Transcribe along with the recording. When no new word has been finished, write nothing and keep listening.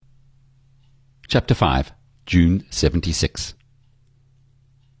Chapter 5, June 76.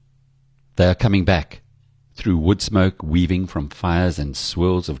 They are coming back, through wood smoke weaving from fires and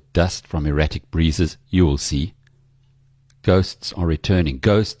swirls of dust from erratic breezes, you will see. Ghosts are returning,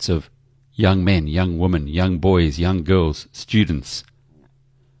 ghosts of young men, young women, young boys, young girls, students.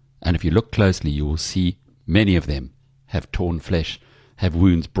 And if you look closely, you will see many of them have torn flesh, have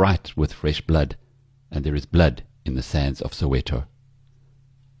wounds bright with fresh blood, and there is blood in the sands of Soweto.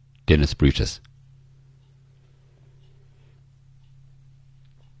 Dennis Brutus.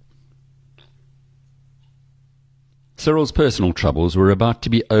 Cyril's personal troubles were about to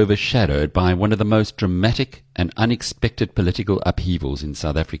be overshadowed by one of the most dramatic and unexpected political upheavals in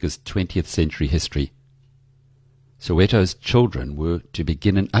South Africa's 20th century history. Soweto's children were to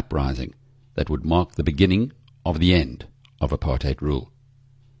begin an uprising that would mark the beginning of the end of apartheid rule.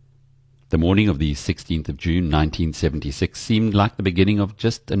 The morning of the 16th of June 1976 seemed like the beginning of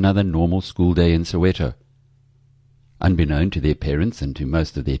just another normal school day in Soweto. Unbeknown to their parents and to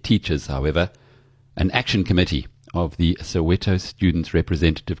most of their teachers, however, an action committee of the Soweto Students'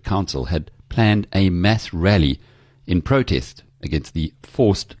 Representative Council had planned a mass rally in protest against the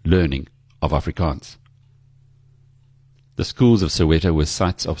forced learning of Afrikaans. The schools of Soweto were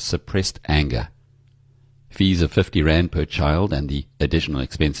sites of suppressed anger. Fees of 50 rand per child and the additional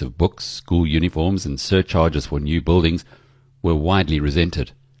expense of books, school uniforms and surcharges for new buildings were widely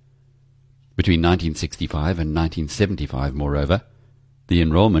resented. Between 1965 and 1975, moreover, the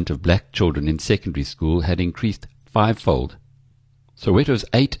enrollment of black children in secondary school had increased fivefold. Soweto's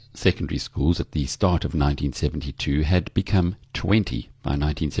 8 secondary schools at the start of 1972 had become 20 by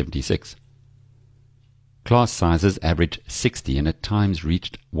 1976. Class sizes averaged 60 and at times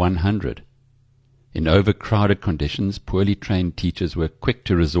reached 100. In overcrowded conditions, poorly trained teachers were quick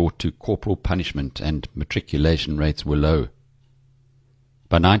to resort to corporal punishment and matriculation rates were low.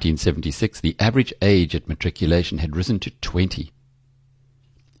 By 1976, the average age at matriculation had risen to 20.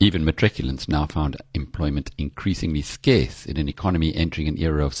 Even matriculants now found employment increasingly scarce in an economy entering an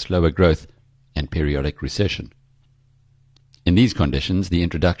era of slower growth and periodic recession. In these conditions, the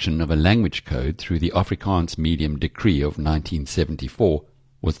introduction of a language code through the Afrikaans Medium Decree of 1974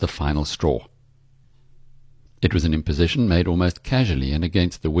 was the final straw. It was an imposition made almost casually and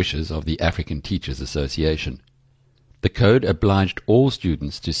against the wishes of the African Teachers Association. The code obliged all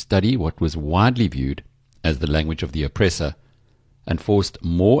students to study what was widely viewed as the language of the oppressor, and forced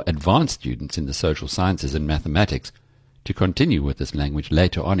more advanced students in the social sciences and mathematics to continue with this language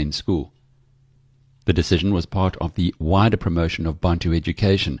later on in school. The decision was part of the wider promotion of Bantu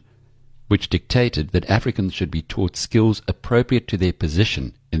education, which dictated that Africans should be taught skills appropriate to their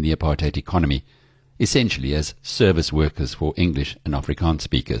position in the apartheid economy, essentially as service workers for English and Afrikaans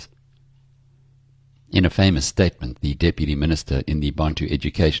speakers. In a famous statement, the Deputy Minister in the Bantu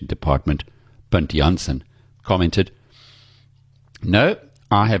Education Department, Punt Jansen, commented, "No,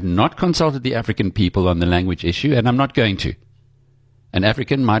 I have not consulted the African people on the language issue, and I'm not going to. An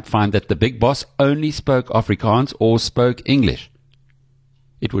African might find that the big boss only spoke Afrikaans or spoke English.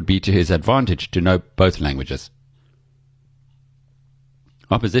 It would be to his advantage to know both languages."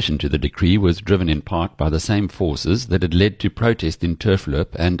 Opposition to the decree was driven in part by the same forces that had led to protest in Turfloop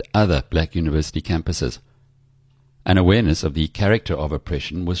and other black university campuses. An awareness of the character of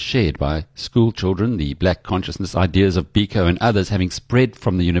oppression was shared by school children, the black consciousness ideas of Biko and others having spread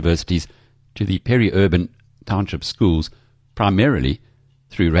from the universities to the peri-urban township schools, primarily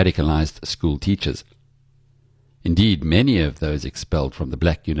through radicalized school teachers. Indeed, many of those expelled from the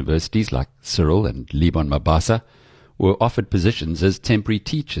black universities, like Cyril and Libon Mabasa, were offered positions as temporary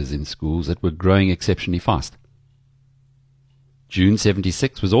teachers in schools that were growing exceptionally fast. June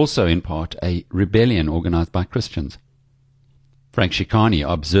 76 was also in part a rebellion organized by Christians. Frank Shikani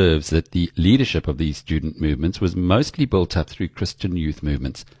observes that the leadership of these student movements was mostly built up through Christian youth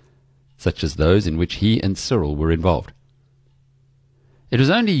movements, such as those in which he and Cyril were involved. It was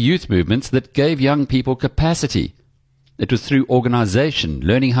only youth movements that gave young people capacity. It was through organization,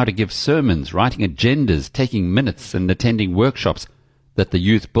 learning how to give sermons, writing agendas, taking minutes, and attending workshops that the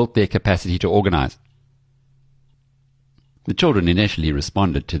youth built their capacity to organize. The children initially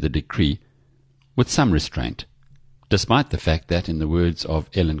responded to the decree with some restraint, despite the fact that, in the words of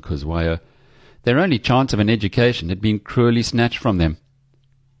Ellen Kuzwayo, their only chance of an education had been cruelly snatched from them.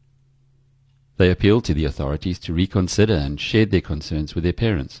 They appealed to the authorities to reconsider and shared their concerns with their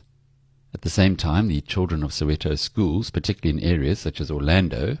parents. At the same time, the children of Soweto schools, particularly in areas such as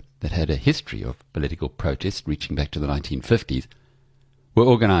Orlando, that had a history of political protest reaching back to the 1950s, were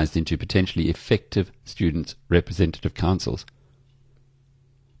organized into potentially effective students' representative councils.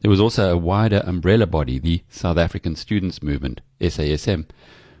 There was also a wider umbrella body, the South African Students' Movement, SASM,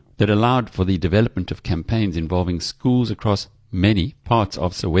 that allowed for the development of campaigns involving schools across many parts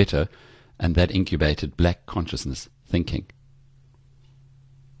of Soweto, and that incubated black consciousness thinking.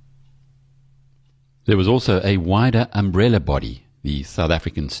 There was also a wider umbrella body, the South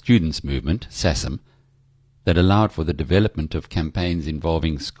African Students' Movement, SASM, that allowed for the development of campaigns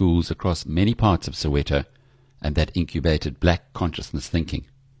involving schools across many parts of Soweto, and that incubated black consciousness thinking.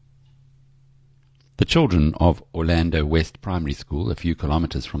 The children of Orlando West Primary School, a few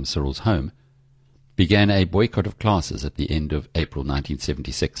kilometers from Cyril's home, began a boycott of classes at the end of April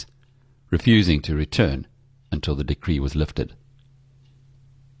 1976, refusing to return until the decree was lifted.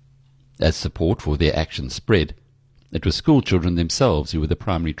 As support for their actions spread, it was schoolchildren themselves who were the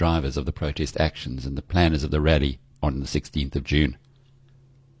primary drivers of the protest actions and the planners of the rally on the 16th of June.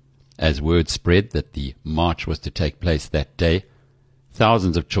 As word spread that the march was to take place that day,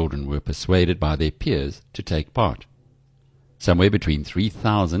 thousands of children were persuaded by their peers to take part. Somewhere between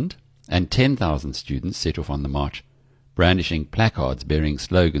 3,000 and 10,000 students set off on the march, brandishing placards bearing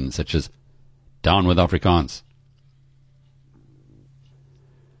slogans such as "Down with Afrikaans."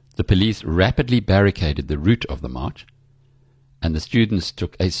 The police rapidly barricaded the route of the march, and the students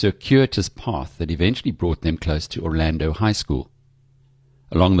took a circuitous path that eventually brought them close to Orlando High School.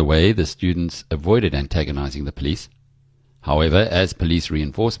 Along the way, the students avoided antagonizing the police. However, as police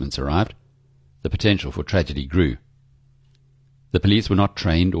reinforcements arrived, the potential for tragedy grew. The police were not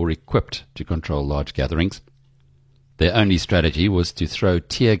trained or equipped to control large gatherings. Their only strategy was to throw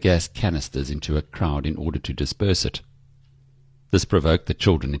tear gas canisters into a crowd in order to disperse it. This provoked the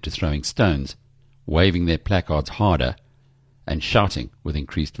children into throwing stones, waving their placards harder, and shouting with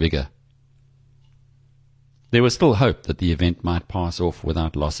increased vigor. There was still hope that the event might pass off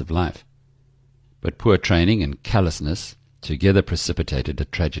without loss of life, but poor training and callousness together precipitated a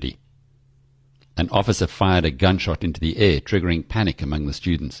tragedy. An officer fired a gunshot into the air, triggering panic among the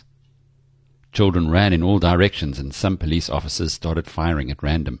students. Children ran in all directions, and some police officers started firing at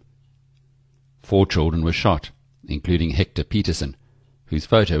random. 4 children were shot, including Hector Peterson, whose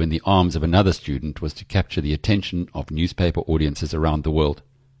photo in the arms of another student was to capture the attention of newspaper audiences around the world.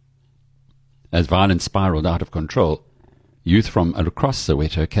 As violence spiraled out of control, youth from across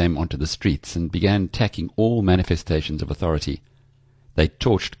Soweto came onto the streets and began attacking all manifestations of authority. They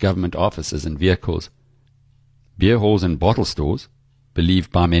torched government offices and vehicles. Beer halls and bottle stores,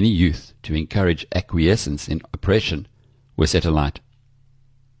 believed by many youth to encourage acquiescence in oppression, were set alight.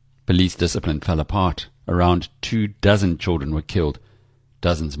 Police discipline fell apart. Around 24 children were killed.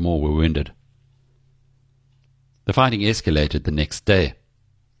 Dozens more were wounded. The fighting escalated the next day.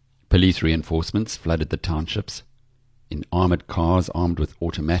 Police reinforcements flooded the townships in armored cars armed with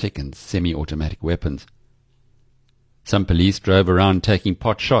automatic and semi-automatic weapons. Some police drove around taking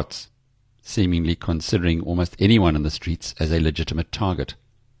pot shots, seemingly considering almost anyone in the streets as a legitimate target.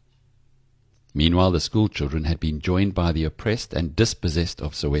 Meanwhile, the schoolchildren had been joined by the oppressed and dispossessed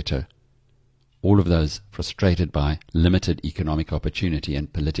of Soweto, all of those frustrated by limited economic opportunity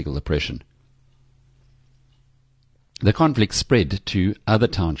and political oppression. The conflict spread to other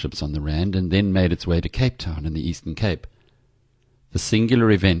townships on the Rand and then made its way to Cape Town in the Eastern Cape. The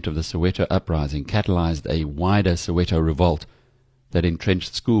singular event of the Soweto uprising catalyzed a wider Soweto revolt that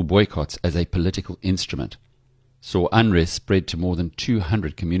entrenched school boycotts as a political instrument, saw unrest spread to more than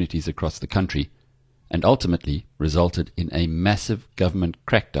 200 communities across the country, and ultimately resulted in a massive government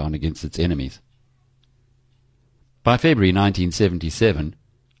crackdown against its enemies. By February 1977,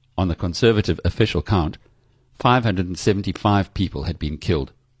 on the Conservative official count, 575 people had been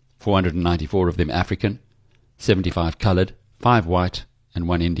killed, 494 of them African, 75 coloured, 5 white, and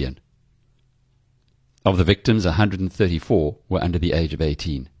 1 Indian. Of the victims, 134 were under the age of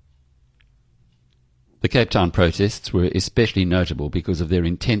 18. The Cape Town protests were especially notable because of their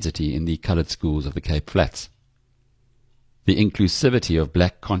intensity in the coloured schools of the Cape Flats. The inclusivity of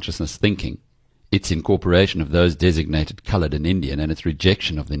black consciousness thinking, its incorporation of those designated coloured and Indian, and its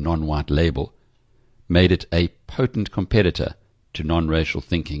rejection of the non-white label, made it a potent competitor to non-racial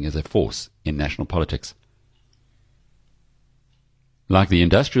thinking as a force in national politics. Like the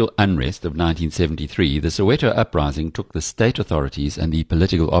industrial unrest of 1973, the Soweto uprising took the state authorities and the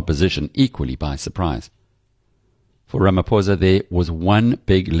political opposition equally by surprise. For Ramaphosa, there was one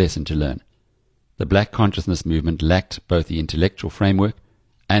big lesson to learn. The black consciousness movement lacked both the intellectual framework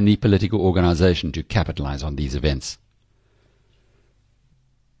and the political organization to capitalize on these events.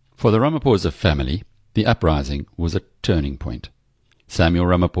 For the Ramaphosa family, the uprising was a turning point. Samuel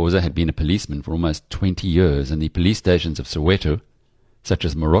Ramaphosa had been a policeman for almost 20 years, and the police stations of Soweto, such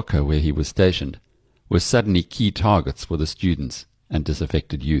as Morocco where he was stationed, were suddenly key targets for the students and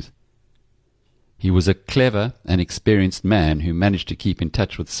disaffected youth. He was a clever and experienced man who managed to keep in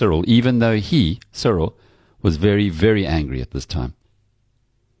touch with Cyril, even though he, Cyril, was very, very angry at this time.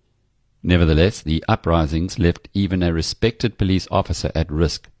 Nevertheless, the uprisings left even a respected police officer at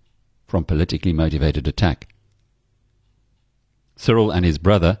risk from politically motivated attack. Cyril and his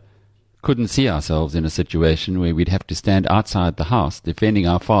brother couldn't see ourselves in a situation where we'd have to stand outside the house defending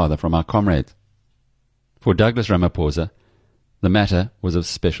our father from our comrades. For Douglas Ramaphosa, the matter was of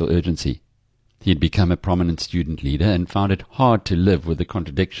special urgency. He had become a prominent student leader and found it hard to live with the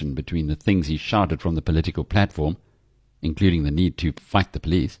contradiction between the things he shouted from the political platform, including the need to fight the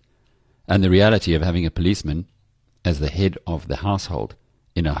police, and the reality of having a policeman as the head of the household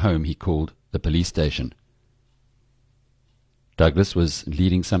in a home he called the police station. Douglas was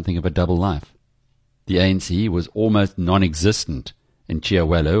leading something of a double life. The ANC was almost non-existent in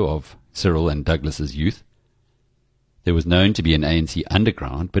Chiawelo of Cyril and Douglas's youth. There was known to be an ANC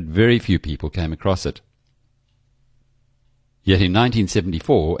underground, but very few people came across it. Yet in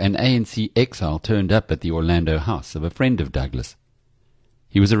 1974, an ANC exile turned up at the Orlando house of a friend of Douglas.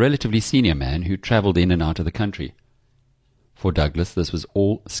 He was a relatively senior man who travelled in and out of the country. For Douglas, this was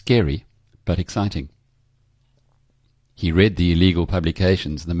all scary, but exciting. He read the illegal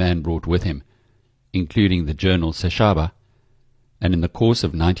publications the man brought with him, including the journal Seshaba, and in the course of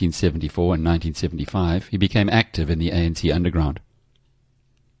 1974 and 1975 he became active in the ANC underground.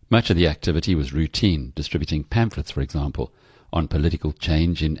 Much of the activity was routine, distributing pamphlets, for example, on political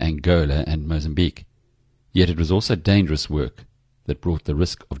change in Angola and Mozambique. Yet it was also dangerous work that brought the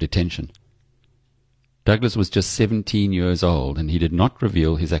risk of detention. Douglas was just 17 years old, and he did not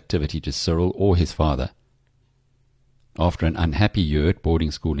reveal his activity to Cyril or his father. After an unhappy year at boarding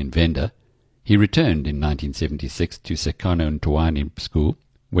school in Venda, he returned in 1976 to Sekano Ntwani School,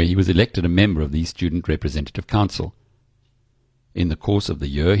 where he was elected a member of the Student Representative Council. In the course of the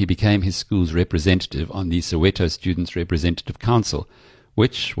year, he became his school's representative on the Soweto Students' Representative Council,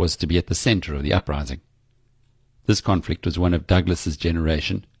 which was to be at the centre of the uprising. This conflict was one of Douglas's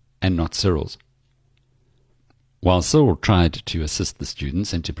generation and not Cyril's. While Cyril tried to assist the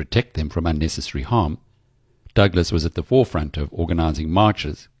students and to protect them from unnecessary harm, Douglas was at the forefront of organizing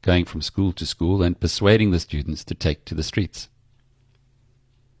marches, going from school to school and persuading the students to take to the streets.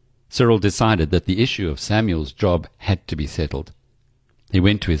 Cyril decided that the issue of Samuel's job had to be settled. He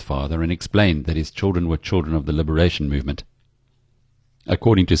went to his father and explained that his children were children of the liberation movement.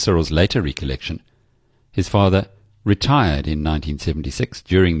 According to Cyril's later recollection, his father retired in 1976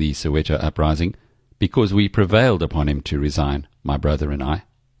 during the Soweto uprising because we prevailed upon him to resign, my brother and I,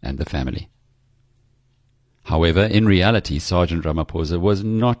 and the family. However, in reality, Sergeant Ramaphosa was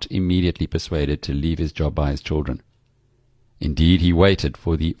not immediately persuaded to leave his job by his children. Indeed, he waited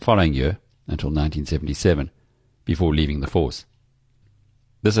for the following year, until 1977, before leaving the force.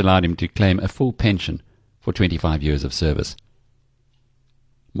 This allowed him to claim a full pension for 25 years of service.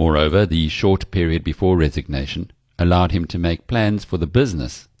 Moreover, the short period before resignation allowed him to make plans for the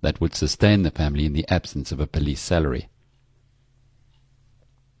business that would sustain the family in the absence of a police salary.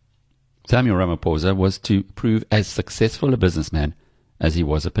 Samuel Ramaphosa was to prove as successful a businessman as he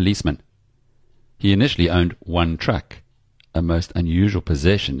was a policeman. He initially owned one truck, a most unusual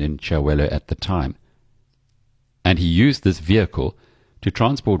possession in Chiawelo at the time, and he used this vehicle to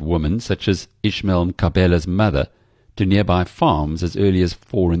transport women such as Ishmael Mkabela's mother to nearby farms as early as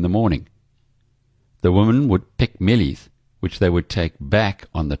 4 in the morning. The women would pick mealies, which they would take back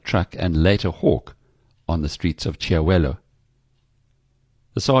on the truck and later hawk on the streets of Chiawelo.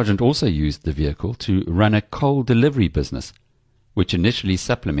 The sergeant also used the vehicle to run a coal delivery business, which initially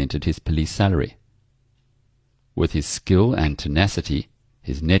supplemented his police salary. With his skill and tenacity,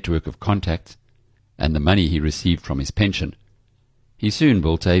 his network of contacts, and the money he received from his pension, he soon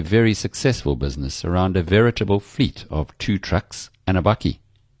built a very successful business around a veritable fleet of 2 trucks and a bakkie.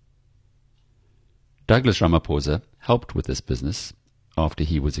 Douglas Ramaphosa helped with this business after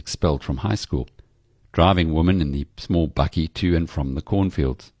he was expelled from high school, driving women in the small bakkie to and from the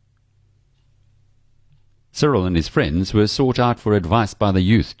cornfields. Cyril and his friends were sought out for advice by the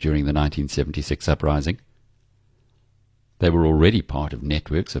youth during the 1976 uprising. They were already part of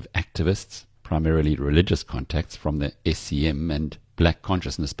networks of activists, primarily religious contacts from the SCM and Black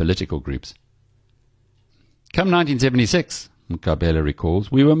Consciousness political groups. Come 1976, Mkabela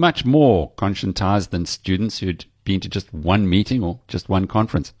recalls, we were much more conscientized than students who'd been to just one meeting or just one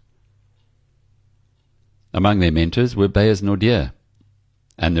conference. Among their mentors were Beyers Naudé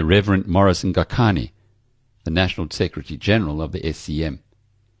and the Reverend Morris Ngakani, the National Secretary-General of the SCM.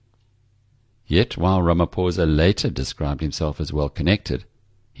 Yet, while Ramaphosa later described himself as well-connected,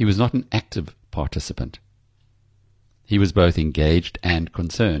 he was not an active participant. He was both engaged and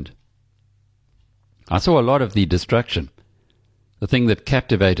concerned. I saw a lot of the destruction. The thing that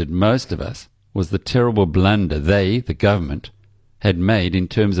captivated most of us was the terrible blunder they, the government, had made in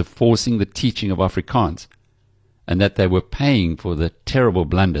terms of forcing the teaching of Afrikaans, and that they were paying for the terrible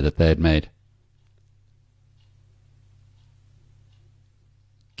blunder that they had made.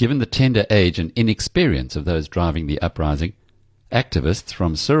 Given the tender age and inexperience of those driving the uprising, activists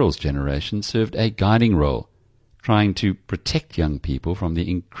from Cyril's generation served a guiding role, trying to protect young people from the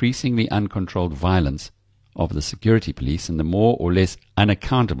increasingly uncontrolled violence of the security police and the more or less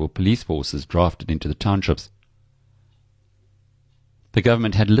unaccountable police forces drafted into the townships. The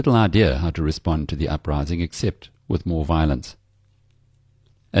government had little idea how to respond to the uprising except with more violence.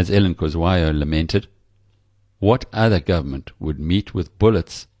 As Ellen Kozwayo lamented, what other government would meet with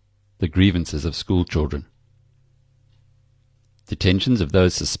bullets the grievances of schoolchildren? Detentions of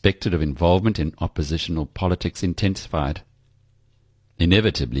those suspected of involvement in oppositional politics intensified.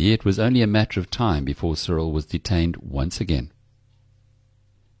 Inevitably, it was only a matter of time before Cyril was detained once again.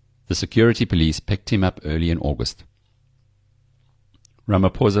 The security police picked him up early in August.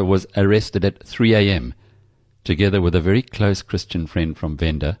 Ramaphosa was arrested at 3 a.m., together with a very close Christian friend from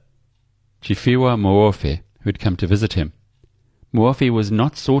Venda, Chifiwa Moafe, who had come to visit him. Moafe was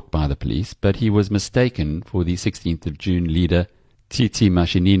not sought by the police, but he was mistaken for the 16th of June leader Tsitsi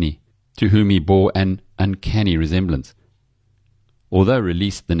Mashinini, to whom he bore an uncanny resemblance. Although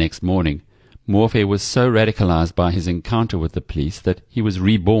released the next morning, Moafe was so radicalized by his encounter with the police that he was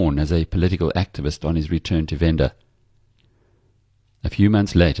reborn as a political activist on his return to Venda. A few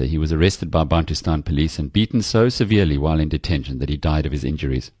months later, he was arrested by Bantustan police and beaten so severely while in detention that he died of his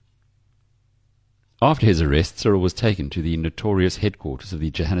injuries. After his arrest, Cyril was taken to the notorious headquarters of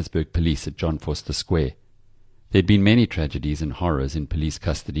the Johannesburg police at John Vorster Square. There had been many tragedies and horrors in police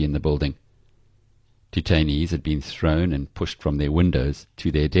custody in the building. Detainees had been thrown and pushed from their windows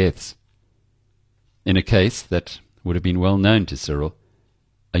to their deaths. In a case that would have been well known to Cyril,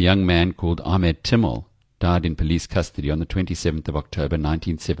 a young man called Ahmed Timmel died in police custody on the 27th of October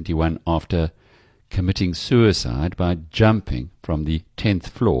 1971 after committing suicide by jumping from the 10th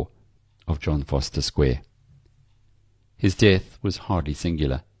floor of John Vorster Square. His death was hardly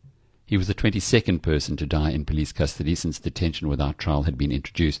singular. He was the 22nd person to die in police custody since detention without trial had been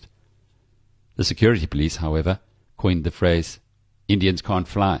introduced. The security police, however, coined the phrase, "Indians can't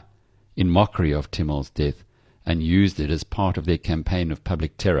fly," in mockery of Timmel's death, and used it as part of their campaign of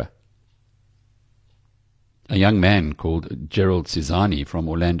public terror. A young man called Gerald Sizani from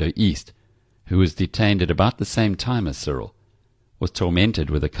Orlando East, who was detained at about the same time as Cyril, was tormented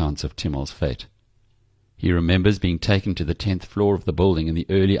with accounts of Timmel's fate. He remembers being taken to the 10th floor of the building in the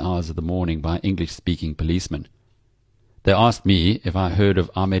early hours of the morning by English-speaking policemen. They asked me if I heard of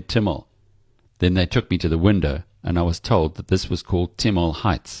Ahmed Timmel. Then they took me to the window, and I was told that this was called Timmel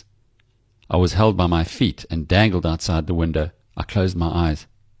Heights. I was held by my feet and dangled outside the window. I closed my eyes,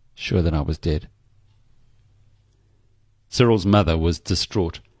 sure that I was dead. Cyril's mother was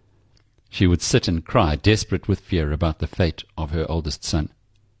distraught. She would sit and cry, desperate with fear about the fate of her oldest son.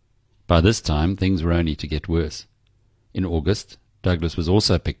 By this time, things were only to get worse. In August, Douglas was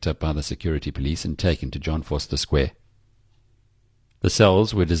also picked up by the security police and taken to John Vorster Square. The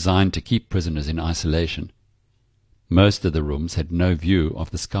cells were designed to keep prisoners in isolation. Most of the rooms had no view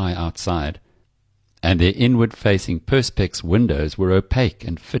of the sky outside, and their inward-facing perspex windows were opaque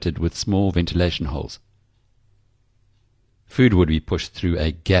and fitted with small ventilation holes. Food would be pushed through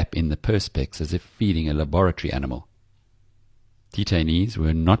a gap in the perspex as if feeding a laboratory animal. Detainees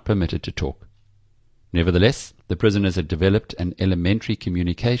were not permitted to talk. Nevertheless, the prisoners had developed an elementary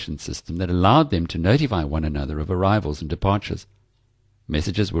communication system that allowed them to notify one another of arrivals and departures.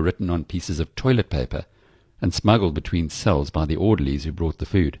 Messages were written on pieces of toilet paper and smuggled between cells by the orderlies who brought the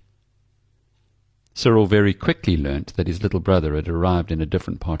food. Cyril very quickly learnt that his little brother had arrived in a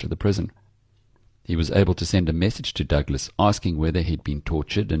different part of the prison. He was able to send a message to Douglas asking whether he'd been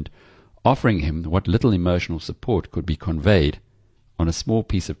tortured and offering him what little emotional support could be conveyed on a small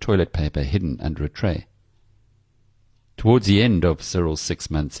piece of toilet paper hidden under a tray. Towards the end of Cyril's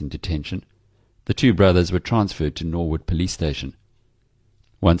 6 months in detention, the two brothers were transferred to Norwood Police Station.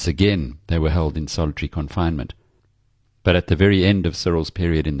 Once again they were held in solitary confinement, but at the very end of Cyril's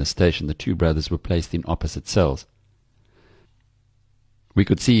period in the station the two brothers were placed in opposite cells. We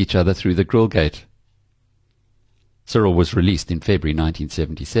could see each other through the grill gate. Cyril was released in February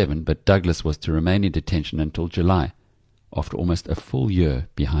 1977, but Douglas was to remain in detention until July, after almost a full year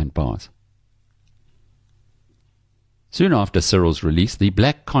behind bars. Soon after Cyril's release, the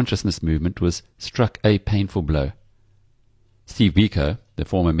Black Consciousness movement was struck a painful blow. Steve Biko, the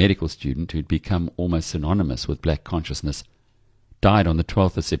former medical student who had become almost synonymous with Black Consciousness, died on the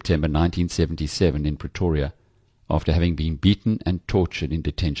 12th of September 1977 in Pretoria after having been beaten and tortured in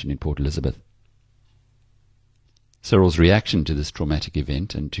detention in Port Elizabeth. Cyril's reaction to this traumatic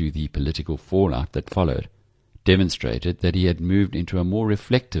event and to the political fallout that followed demonstrated that he had moved into a more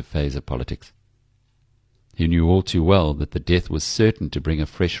reflective phase of politics. He knew all too well that the death was certain to bring a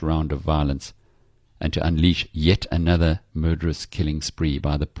fresh round of violence and to unleash yet another murderous killing spree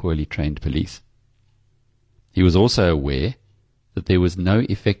by the poorly trained police. He was also aware that there was no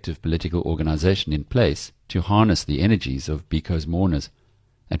effective political organization in place to harness the energies of Biko's mourners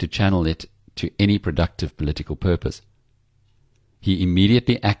and to channel it to any productive political purpose. He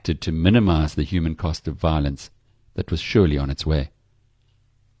immediately acted to minimize the human cost of violence that was surely on its way.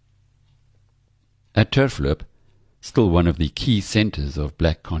 At Turfloop, still one of the key centers of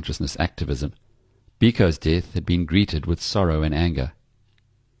black consciousness activism, Biko's death had been greeted with sorrow and anger.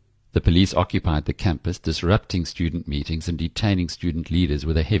 The police occupied the campus, disrupting student meetings and detaining student leaders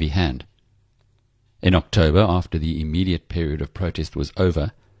with a heavy hand. In October, after the immediate period of protest was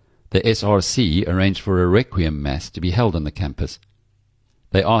over, the SRC arranged for a requiem mass to be held on the campus.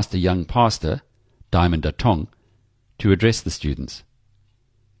 They asked a young pastor, Diamond Atong, to address the students.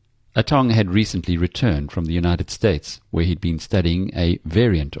 Atong had recently returned from the United States, where he'd been studying a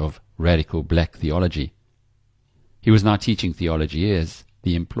variant of radical black theology. He was now teaching theology as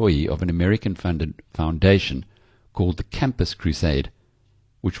the employee of an American-funded foundation called the Campus Crusade,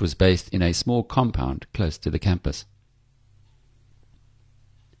 which was based in a small compound close to the campus.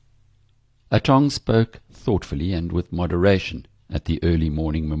 Atong spoke thoughtfully and with moderation at the early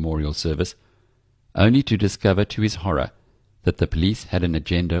morning memorial service, only to discover to his horror that the police had an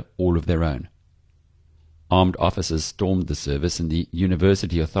agenda all of their own. Armed officers stormed the service, and the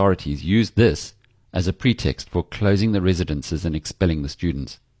university authorities used this as a pretext for closing the residences and expelling the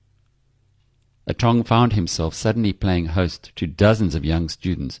students. Atong found himself suddenly playing host to dozens of young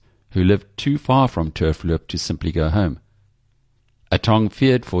students who lived too far from Turfloop to simply go home. Atong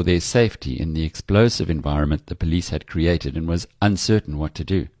feared for their safety in the explosive environment the police had created and was uncertain what to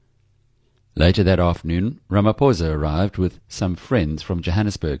do. Later that afternoon, Ramaphosa arrived with some friends from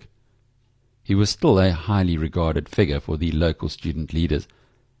Johannesburg. He was still a highly regarded figure for the local student leaders,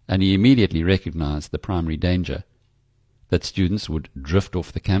 and he immediately recognized the primary danger, that students would drift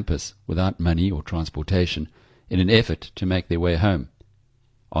off the campus without money or transportation in an effort to make their way home.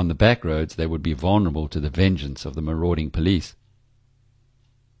 On the back roads they would be vulnerable to the vengeance of the marauding police.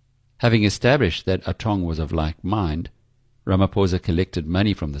 Having established that Atong was of like mind, Ramaphosa collected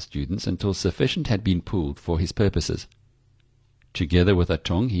money from the students until sufficient had been pooled for his purposes. Together with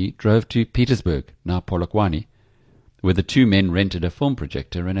Atong, he drove to Petersburg, now Polokwane, where the two men rented a film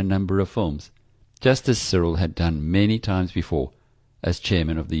projector and a number of films, just as Cyril had done many times before as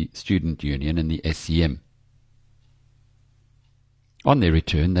chairman of the student union and the SCM. On their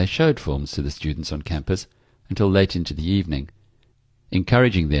return, they showed films to the students on campus until late into the evening,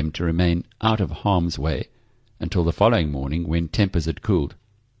 encouraging them to remain out of harm's way until the following morning when tempers had cooled.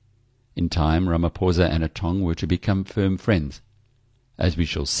 In time, Ramaphosa and Atong were to become firm friends. As we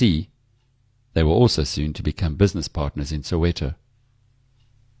shall see, they were also soon to become business partners in Soweto.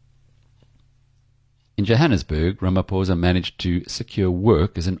 In Johannesburg, Ramaphosa managed to secure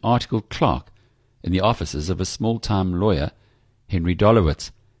work as an article clerk in the offices of a small-time lawyer, Henry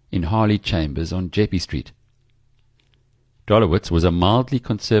Dolowitz, in Harley Chambers on Jeppe Street. Dolowitz was a mildly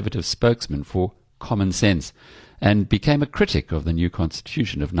conservative spokesman for common sense and became a critic of the new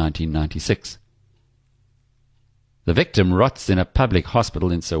constitution of 1996. The victim rots in a public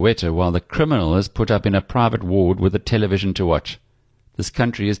hospital in Soweto while the criminal is put up in a private ward with a television to watch. This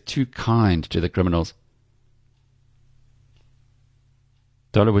country is too kind to the criminals.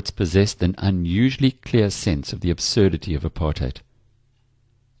 Dolowitz possessed an unusually clear sense of the absurdity of apartheid.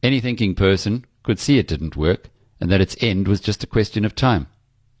 Any thinking person could see it didn't work, and that its end was just a question of time.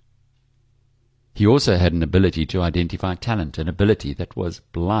 He also had an ability to identify talent, an ability that was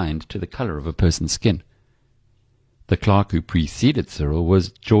blind to the color of a person's skin. The clerk who preceded Cyril was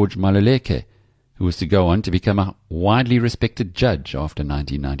George Maluleke, who was to go on to become a widely respected judge after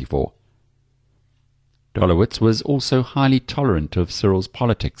 1994. Dolowitz was also highly tolerant of Cyril's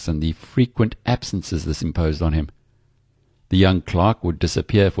politics and the frequent absences this imposed on him. The young clerk would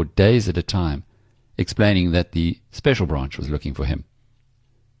disappear for days at a time, explaining that the special branch was looking for him.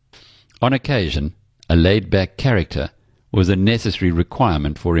 On occasion, a laid-back character was a necessary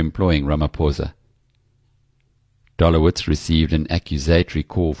requirement for employing Ramaphosa. Dolowitz received an accusatory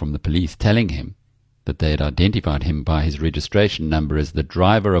call from the police telling him that they had identified him by his registration number as the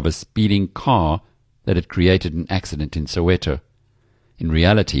driver of a speeding car that had created an accident in Soweto. In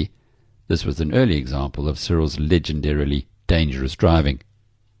reality, this was an early example of Cyril's legendarily dangerous driving.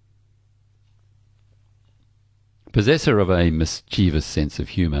 Possessor of a mischievous sense of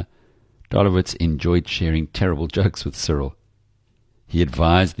humour, Dolowitz enjoyed sharing terrible jokes with Cyril. He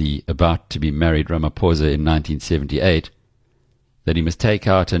advised the about-to-be-married Ramaphosa in 1978 that he must take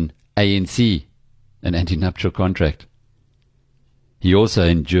out an ANC, an anti-nuptial contract. He also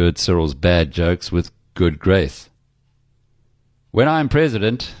endured Cyril's bad jokes with good grace. "When I am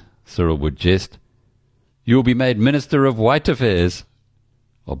president," Cyril would jest, "you will be made Minister of White Affairs."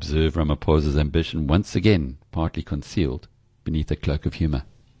 Observe Ramaphosa's ambition once again partly concealed beneath a cloak of humour.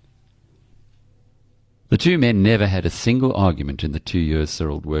 The two men never had a single argument in the 2 years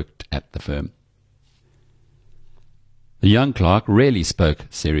Cyril worked at the firm. The young clerk rarely spoke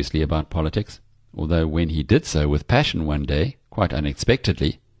seriously about politics, although when he did so with passion one day, quite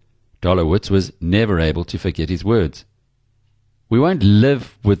unexpectedly, Dolowitz was never able to forget his words. "We won't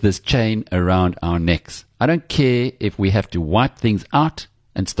live with this chain around our necks. I don't care if we have to wipe things out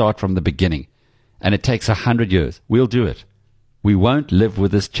and start from the beginning, and it takes 100 years. We'll do it. We won't live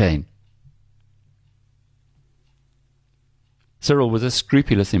with this chain." Cyril was a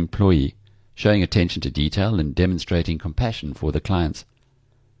scrupulous employee, showing attention to detail and demonstrating compassion for the clients.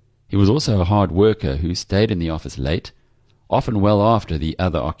 He was also a hard worker who stayed in the office late, often well after the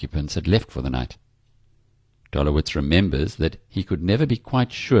other occupants had left for the night. Dolowitz remembers that he could never be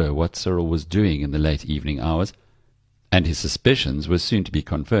quite sure what Cyril was doing in the late evening hours, and his suspicions were soon to be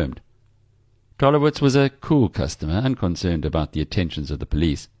confirmed. Dolowitz was a cool customer, unconcerned about the attentions of the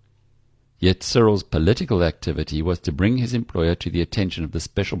police. Yet Cyril's political activity was to bring his employer to the attention of the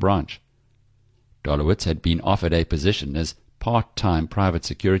special branch. Dolowitz had been offered a position as part-time private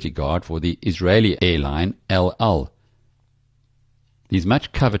security guard for the Israeli airline El Al. These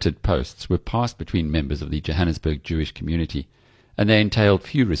much-coveted posts were passed between members of the Johannesburg Jewish community, and they entailed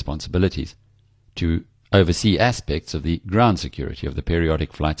few responsibilities: to oversee aspects of the ground security of the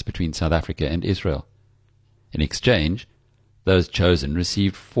periodic flights between South Africa and Israel. In exchange, those chosen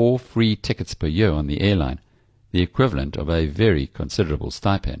received 4 free tickets per year on the airline, the equivalent of a very considerable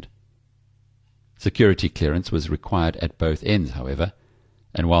stipend. Security clearance was required at both ends, however,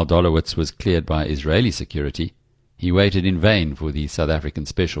 and while Dolowitz was cleared by Israeli security, he waited in vain for the South African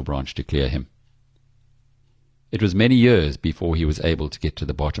Special Branch to clear him. It was many years before he was able to get to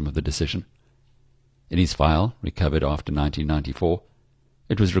the bottom of the decision. In his file, recovered after 1994,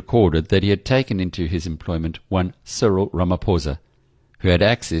 it was recorded that he had taken into his employment one Cyril Ramaphosa, who had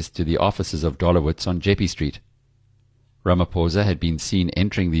access to the offices of Dolowitz on Jeppe Street. Ramaphosa had been seen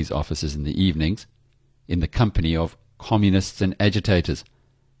entering these offices in the evenings, in the company of communists and agitators,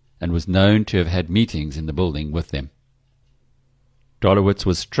 and was known to have had meetings in the building with them. Dolowitz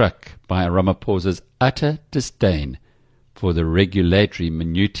was struck by Ramaphosa's utter disdain for the regulatory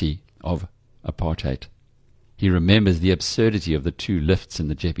minutiae of apartheid. He remembers the absurdity of the 2 lifts in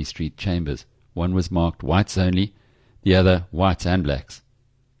the Jeppe Street chambers. One was marked whites only, the other whites and blacks.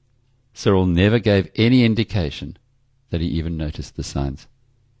 Cyril never gave any indication that he even noticed the signs.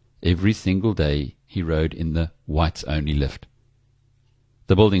 Every single day he rode in the whites-only lift.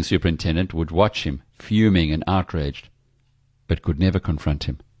 The building superintendent would watch him, fuming and outraged, but could never confront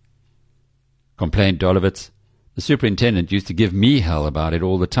him. Complained Dolowitz, "The superintendent used to give me hell about it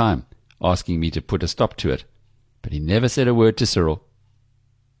all the time, asking me to put a stop to it, but he never said a word to Cyril."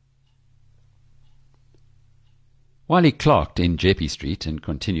 While he clerked in Jeppe Street and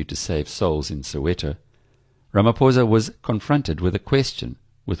continued to save souls in Soweto, Ramaphosa was confronted with a question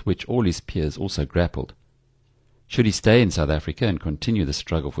with which all his peers also grappled. Should he stay in South Africa and continue the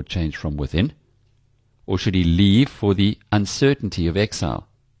struggle for change from within, or should he leave for the uncertainty of exile?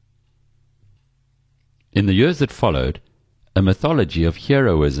 In the years that followed, a mythology of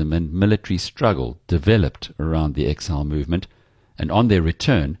heroism and military struggle developed around the exile movement, and on their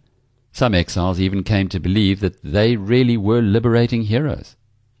return, some exiles even came to believe that they really were liberating heroes.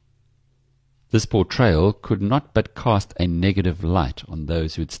 This portrayal could not but cast a negative light on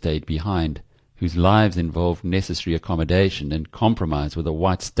those who had stayed behind, whose lives involved necessary accommodation and compromise with a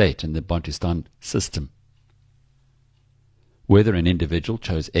white state and the Bantustan system. Whether an individual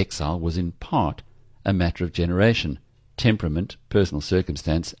chose exile was in part a matter of generation, temperament, personal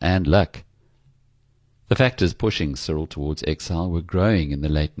circumstance, and luck. The factors pushing Cyril towards exile were growing in the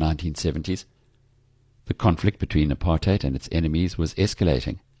late 1970s. The conflict between apartheid and its enemies was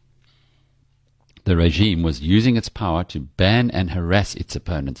escalating. The regime was using its power to ban and harass its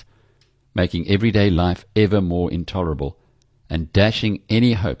opponents, making everyday life ever more intolerable and dashing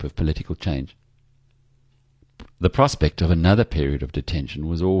any hope of political change. The prospect of another period of detention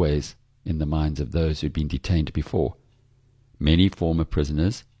was always in the minds of those who had been detained before. Many former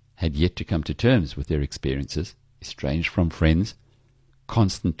prisoners had yet to come to terms with their experiences estranged from friends,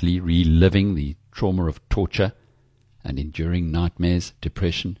 constantly reliving the trauma of torture and enduring nightmares,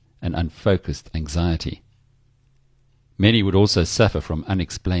 depression, and unfocused anxiety. Many would also suffer from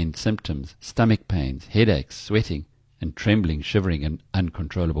unexplained symptoms, stomach pains, headaches, sweating, and trembling, shivering, and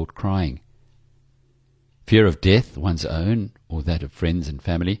uncontrollable crying. Fear of death, one's own or that of friends and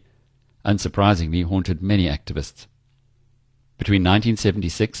family, unsurprisingly haunted many activists. Between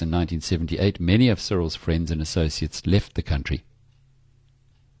 1976 and 1978, many of Cyril's friends and associates left the country.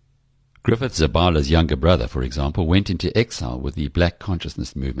 Griffith Zabala's younger brother, for example, went into exile with the Black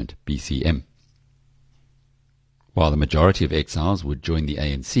Consciousness Movement, BCM. While the majority of exiles would join the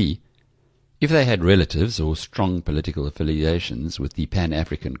ANC, if they had relatives or strong political affiliations with the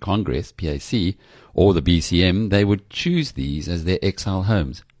Pan-African Congress, PAC, or the BCM, they would choose these as their exile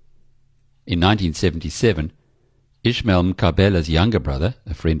homes. In 1977, Ishmael Mkabela's younger brother,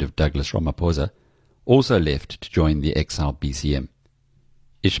 a friend of Douglas Ramaphosa, also left to join the exiled BCM.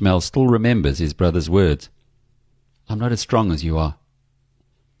 Ishmael still remembers his brother's words, "I'm not as strong as you are."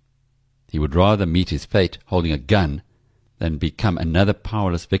 He would rather meet his fate holding a gun than become another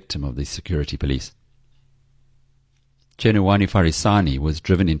powerless victim of the security police. Chenuwani Farisani was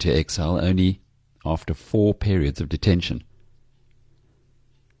driven into exile only after 4 periods of detention.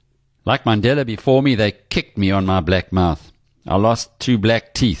 Like Mandela before me, they kicked me on my black mouth. I lost 2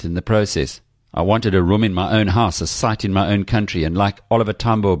 black teeth in the process. I wanted a room in my own house, a site in my own country, and like Oliver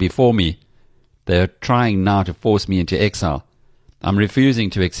Tambo before me, they are trying now to force me into exile. I'm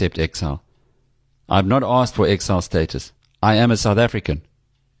refusing to accept exile. I have not asked for exile status. I am a South African.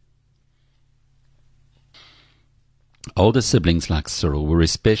 Older siblings like Cyril were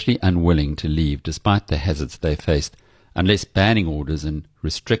especially unwilling to leave despite the hazards they faced, unless banning orders and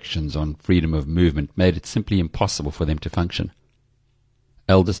restrictions on freedom of movement made it simply impossible for them to function.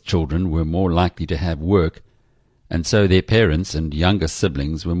 Eldest children were more likely to have work, and so their parents and younger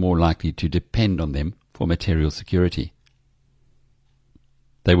siblings were more likely to depend on them for material security.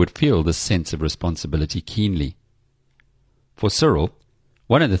 They would feel this sense of responsibility keenly. For Cyril,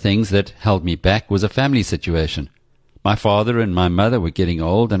 one of the things that held me back was a family situation. My father and my mother were getting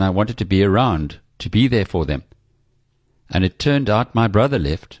old, and I wanted to be around, to be there for them. And it turned out my brother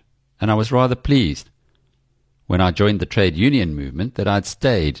left, and I was rather pleased, when I joined the trade union movement, that I'd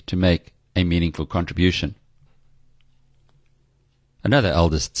stayed to make a meaningful contribution. Another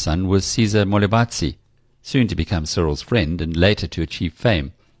eldest son was Caesar Molebatsi, soon to become Cyril's friend and later to achieve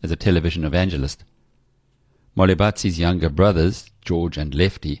fame as a television evangelist. Molebatsi's younger brothers, George and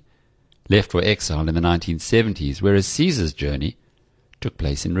Lefty, left for exile in the 1970s, whereas Caesar's journey took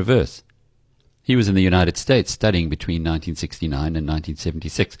place in reverse. He was in the United States studying between 1969 and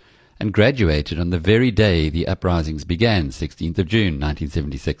 1976 and graduated on the very day the uprisings began, 16th of June,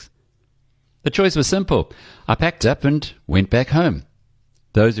 1976. The choice was simple. I packed up and went back home.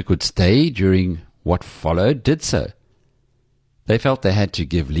 Those who could stay during what followed did so. They felt they had to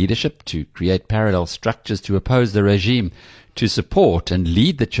give leadership, to create parallel structures to oppose the regime, to support and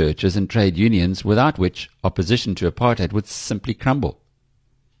lead the churches and trade unions, without which opposition to apartheid would simply crumble.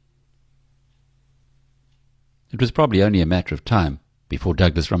 It was probably only a matter of time before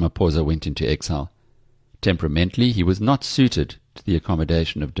Douglas Ramaphosa went into exile. Temperamentally, he was not suited to the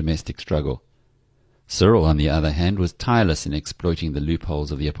accommodation of domestic struggle. Cyril, on the other hand, was tireless in exploiting the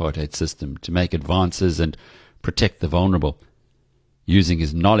loopholes of the apartheid system to make advances and protect the vulnerable, using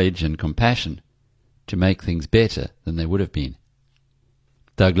his knowledge and compassion to make things better than they would have been.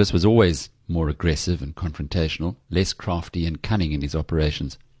 Douglas was always more aggressive and confrontational, less crafty and cunning in his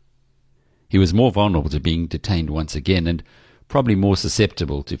operations. He was more vulnerable to being detained once again, and probably more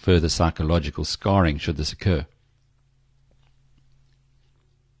susceptible to further psychological scarring should this occur.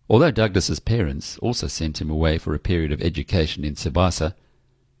 Although Douglas's parents also sent him away for a period of education in Sibasa,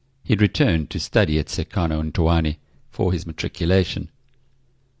 he'd returned to study at Sekano Ntwani for his matriculation.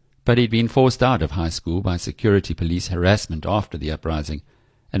 But he'd been forced out of high school by security police harassment after the uprising,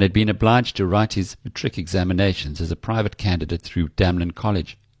 and had been obliged to write his matric examinations as a private candidate through Damlin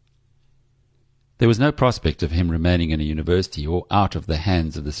College. There was no prospect of him remaining in a university or out of the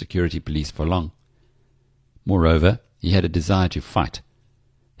hands of the security police for long. Moreover, he had a desire to fight.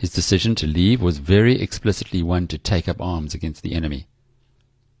 His decision to leave was very explicitly one to take up arms against the enemy.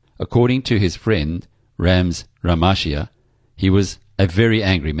 According to his friend, Rams Ramashia, he was a very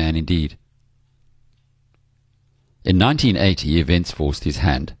angry man indeed. In 1980, events forced his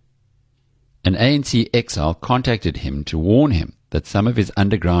hand. An ANC exile contacted him to warn him that some of his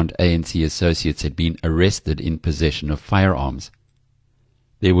underground ANC associates had been arrested in possession of firearms.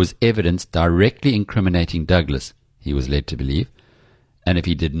 There was evidence directly incriminating Douglas, he was led to believe, and if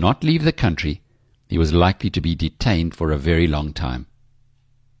he did not leave the country, he was likely to be detained for a very long time.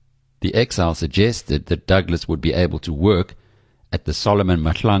 The exile suggested that Douglas would be able to work at the Solomon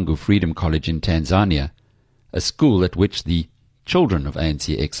Mahlangu Freedom College in Tanzania, a school at which the children of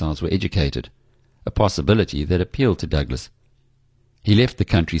ANC exiles were educated, a possibility that appealed to Douglas. He left the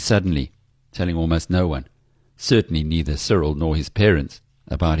country suddenly, telling almost no one, certainly neither Cyril nor his parents,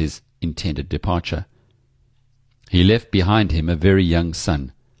 about his intended departure. He left behind him a very young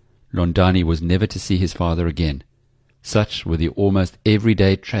son. Londani was never to see his father again. Such were the almost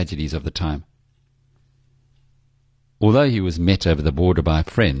everyday tragedies of the time. Although he was met over the border by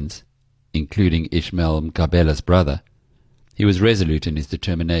friends, including Ishmael Mkabela's brother, he was resolute in his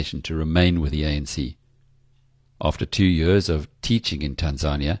determination to remain with the ANC. After 2 years of teaching in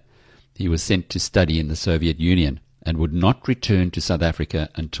Tanzania, he was sent to study in the Soviet Union and would not return to South Africa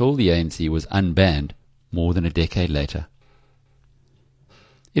until the ANC was unbanned more than a decade later.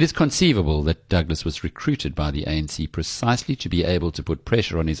 It is conceivable that Douglas was recruited by the ANC precisely to be able to put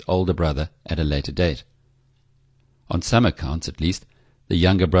pressure on his older brother at a later date. On some accounts, at least, the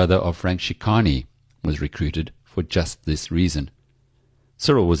younger brother of Frank Shikani was recruited for just this reason.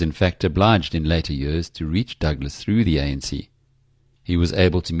 Cyril was in fact obliged in later years to reach Douglas through the ANC. He was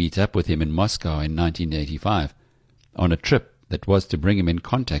able to meet up with him in Moscow in 1985 on a trip that was to bring him in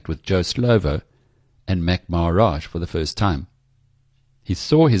contact with Joe Slovo and Mac Maharaj for the first time. He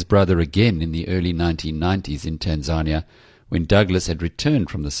saw his brother again in the early 1990s in Tanzania when Douglas had returned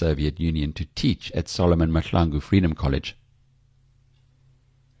from the Soviet Union to teach at Solomon Mahlangu Freedom College.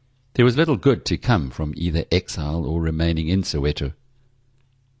 There was little good to come from either exile or remaining in Soweto.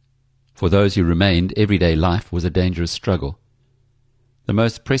 For those who remained, everyday life was a dangerous struggle. The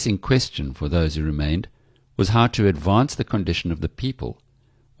most pressing question for those who remained was how to advance the condition of the people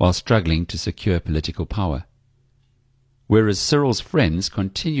while struggling to secure political power. Whereas Cyril's friends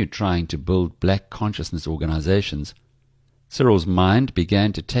continued trying to build black consciousness organizations, Cyril's mind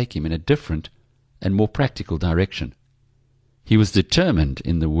began to take him in a different and more practical direction. He was determined,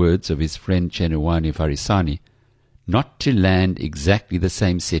 in the words of his friend Chenuwani Varisani, not to land exactly the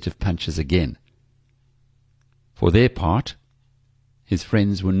same set of punches again. For their part, his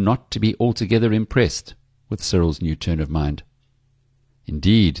friends were not to be altogether impressed with Cyril's new turn of mind.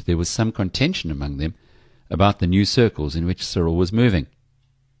 Indeed, there was some contention among them about the new circles in which Cyril was moving.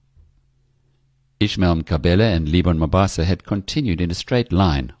 Ishmael Mkabela and Libon Mabasa had continued in a straight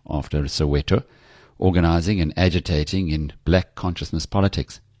line after Soweto, organizing and agitating in black consciousness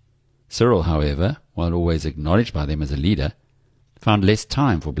politics. Cyril, however, while always acknowledged by them as a leader, found less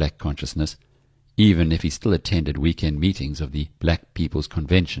time for black consciousness, even if he still attended weekend meetings of the Black People's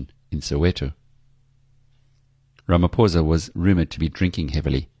Convention in Soweto. Ramaphosa was rumored to be drinking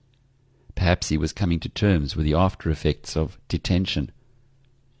heavily. Perhaps he was coming to terms with the after-effects of detention.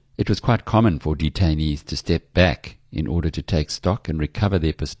 It was quite common for detainees to step back in order to take stock and recover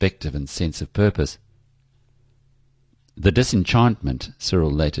their perspective and sense of purpose. The disenchantment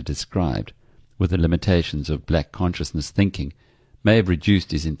Cyril later described with the limitations of black consciousness thinking may have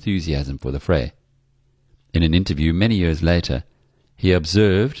reduced his enthusiasm for the fray. In an interview many years later, he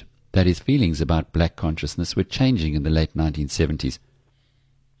observed that his feelings about black consciousness were changing in the late 1970s.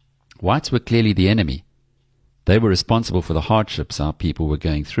 Whites were clearly the enemy. They were responsible for the hardships our people were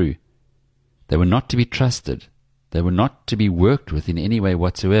going through. They were not to be trusted. They were not to be worked with in any way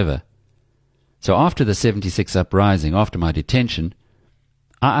whatsoever. So after the 76 uprising, after my detention,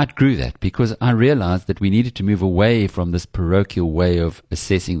 I outgrew that because I realized that we needed to move away from this parochial way of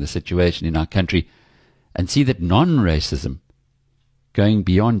assessing the situation in our country and see that non-racism, going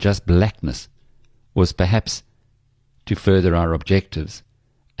beyond just blackness, was perhaps to further our objectives.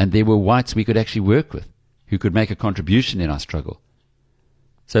 And there were whites we could actually work with, who could make a contribution in our struggle.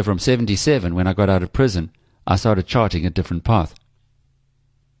 So from 77, when I got out of prison, I started charting a different path.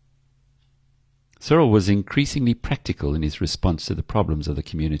 Cyril was increasingly practical in his response to the problems of the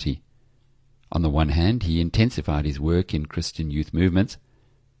community. On the one hand, he intensified his work in Christian youth movements.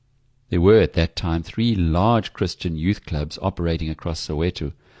 There were at that time 3 large Christian youth clubs operating across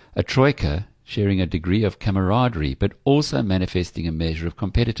Soweto, a troika sharing a degree of camaraderie but also manifesting a measure of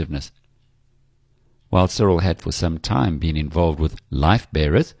competitiveness. While Cyril had for some time been involved with Life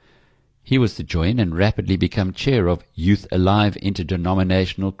Bearers, he was to join and rapidly become chair of Youth Alive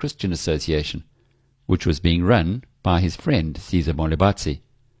Interdenominational Christian Association, which was being run by his friend Caesar Molibatsi.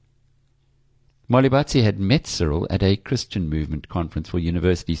 Molibatsi had met Cyril at a Christian movement conference for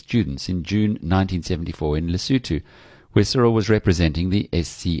university students in June 1974 in Lesotho, where Cyril was representing the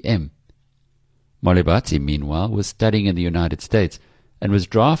SCM. Molibatsi, meanwhile, was studying in the United States and was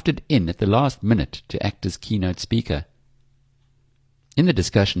drafted in at the last minute to act as keynote speaker. In the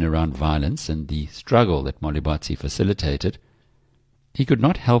discussion around violence and the struggle that Molibatsi facilitated, he could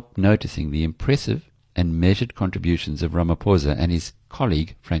not help noticing the impressive and measured contributions of Ramaphosa and his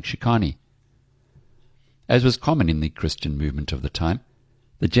colleague Frank Shikani. As was common in the Christian movement of the time,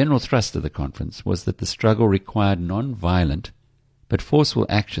 the general thrust of the conference was that the struggle required non-violent but forceful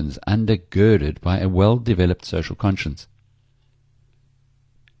actions undergirded by a well-developed social conscience.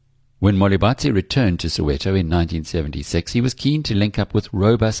 When Molibatsi returned to Soweto in 1976, he was keen to link up with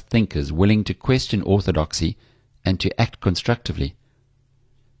robust thinkers willing to question orthodoxy and to act constructively.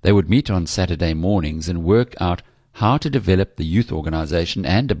 They would meet on Saturday mornings and work out how to develop the youth organization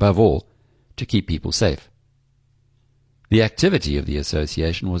and, above all, to keep people safe. The activity of the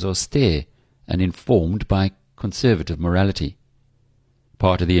association was austere and informed by conservative morality.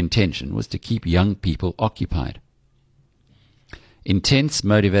 Part of the intention was to keep young people occupied. Intense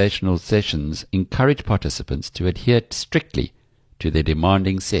motivational sessions encourage participants to adhere strictly to their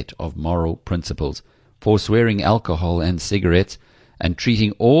demanding set of moral principles, forswearing alcohol and cigarettes, and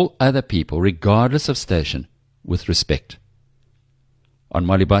treating all other people, regardless of station, with respect. On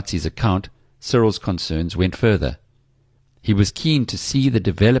Molibatsi's account, Cyril's concerns went further. He was keen to see the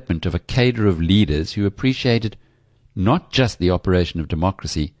development of a cadre of leaders who appreciated not just the operation of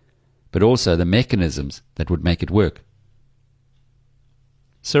democracy, but also the mechanisms that would make it work.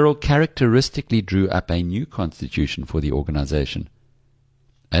 Cyril characteristically drew up a new constitution for the organization.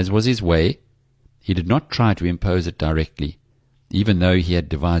 As was his way, he did not try to impose it directly, even though he had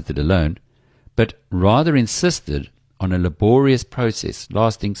devised it alone, but rather insisted on a laborious process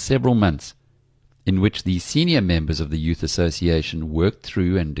lasting several months, in which the senior members of the Youth Association worked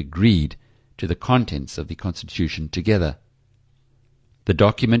through and agreed to the contents of the Constitution together. The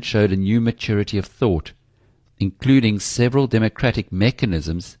document showed a new maturity of thought, including several democratic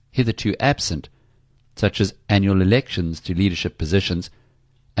mechanisms hitherto absent, such as annual elections to leadership positions,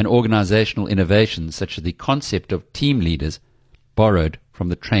 and organizational innovations such as the concept of team leaders borrowed from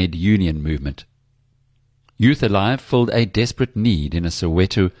the trade union movement. Youth Alive filled a desperate need in a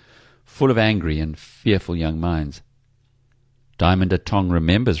Soweto full of angry and fearful young minds. Diamond Atong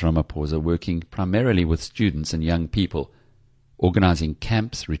remembers Ramaphosa working primarily with students and young people, organizing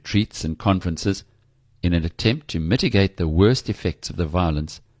camps, retreats, and conferences in an attempt to mitigate the worst effects of the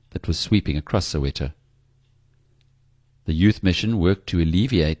violence that was sweeping across Soweto. The youth mission worked to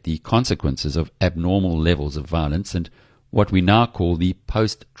alleviate the consequences of abnormal levels of violence and what we now call the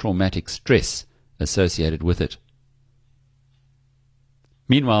post-traumatic stress associated with it.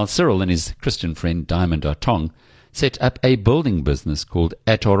 Meanwhile, Cyril and his Christian friend Diamond Atong set up a building business called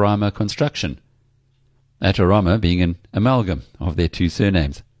Atorama Construction, Atorama being an amalgam of their two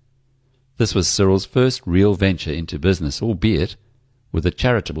surnames. This was Cyril's first real venture into business, albeit with a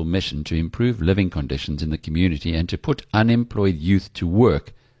charitable mission to improve living conditions in the community and to put unemployed youth to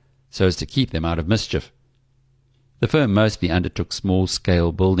work so as to keep them out of mischief. The firm mostly undertook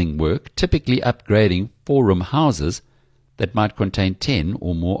small-scale building work, typically upgrading four-room houses that might contain 10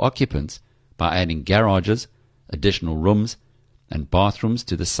 or more occupants by adding garages, additional rooms, and bathrooms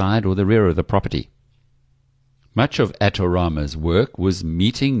to the side or the rear of the property. Much of Atorama's work was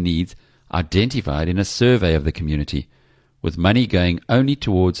meeting needs identified in a survey of the community, with money going only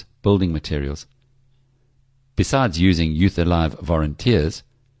towards building materials. Besides using Youth Alive volunteers,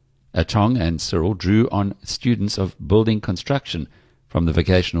 Atong and Cyril drew on students of building construction from the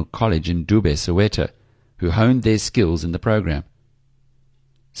vocational college in Dube, Soweto, who honed their skills in the program.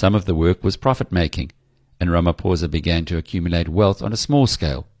 Some of the work was profit-making, and Ramaphosa began to accumulate wealth on a small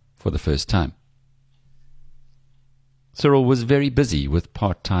scale for the first time. Cyril was very busy with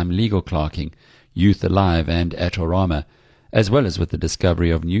part-time legal clerking, Youth Alive and Atorama, as well as with the discovery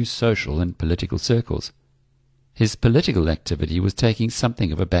of new social and political circles. His political activity was taking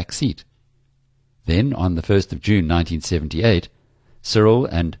something of a back seat. Then, on the 1st of June 1978, Cyril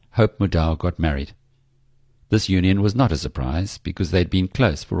and Hope Mudau got married. This union was not a surprise, because they'd been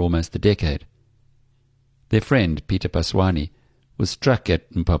close for almost a decade. Their friend, Peter Paswani, was struck at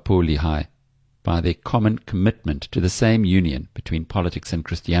Mpapoli High by their common commitment to the same union between politics and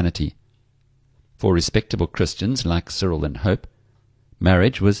Christianity. For respectable Christians like Cyril and Hope,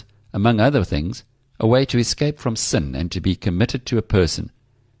 marriage was, among other things, a way to escape from sin and to be committed to a person,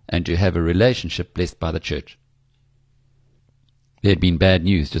 and to have a relationship blessed by the church. There had been bad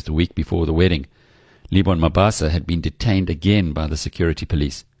news just a week before the wedding. Libon Mabasa had been detained again by the security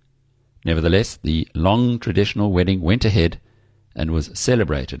police. Nevertheless, the long traditional wedding went ahead and was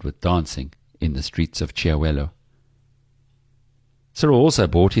celebrated with dancing in the streets of Chiawelo. Cyril also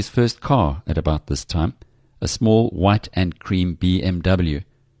bought his first car at about this time, a small white and cream BMW,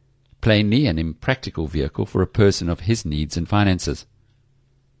 plainly an impractical vehicle for a person of his needs and finances.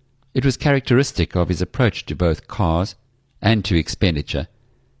 It was characteristic of his approach to both cars and to expenditure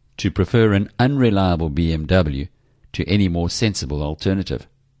to prefer an unreliable BMW to any more sensible alternative.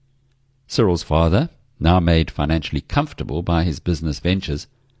 Cyril's father, now made financially comfortable by his business ventures,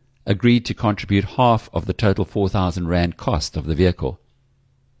 agreed to contribute half of the total 4,000 rand cost of the vehicle.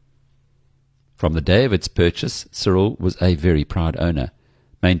 From the day of its purchase, Cyril was a very proud owner,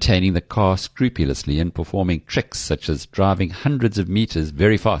 maintaining the car scrupulously and performing tricks such as driving hundreds of meters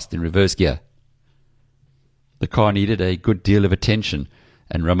very fast in reverse gear. The car needed a good deal of attention,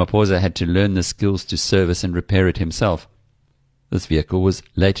 and Ramaphosa had to learn the skills to service and repair it himself. This vehicle was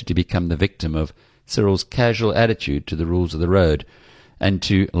later to become the victim of Cyril's casual attitude to the rules of the road and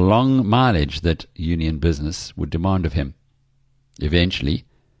to long mileage that union business would demand of him. Eventually,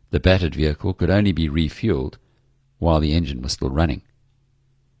 the battered vehicle could only be refueled while the engine was still running.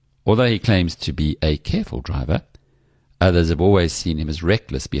 Although he claims to be a careful driver, others have always seen him as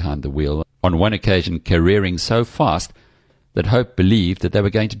reckless behind the wheel, on one occasion careering so fast that Hope believed that they were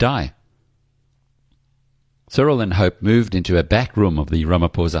going to die. Cyril and Hope moved into a back room of the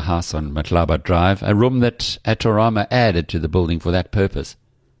Ramaphosa house on Matlaba Drive, a room that Atorama added to the building for that purpose.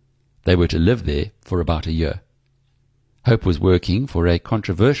 They were to live there for about a year. Hope was working for a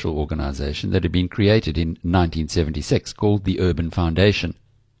controversial organization that had been created in 1976 called the Urban Foundation.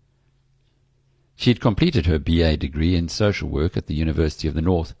 She had completed her BA degree in social work at the University of the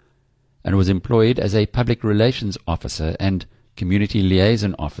North and was employed as a public relations officer and community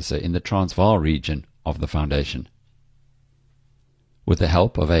liaison officer in the Transvaal region of the foundation. With the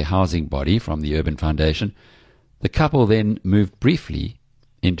help of a housing body from the Urban Foundation, the couple then moved briefly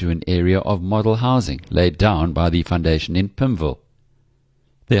into an area of model housing laid down by the foundation in Pimville.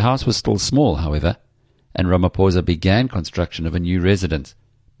 Their house was still small, however, and Ramaphosa began construction of a new residence,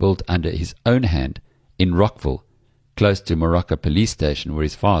 built under his own hand in Rockville, close to Morocco police station where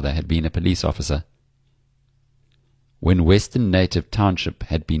his father had been a police officer. When Western Native Township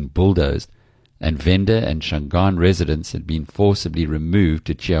had been bulldozed and Venda and Shangaan residents had been forcibly removed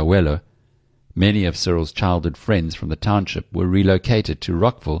to Chiawelo, many of Cyril's childhood friends from the township were relocated to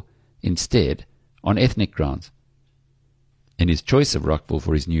Rockville instead on ethnic grounds. In his choice of Rockville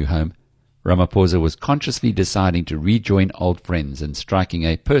for his new home, Ramaphosa was consciously deciding to rejoin old friends and striking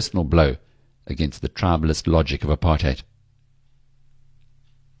a personal blow against the tribalist logic of apartheid.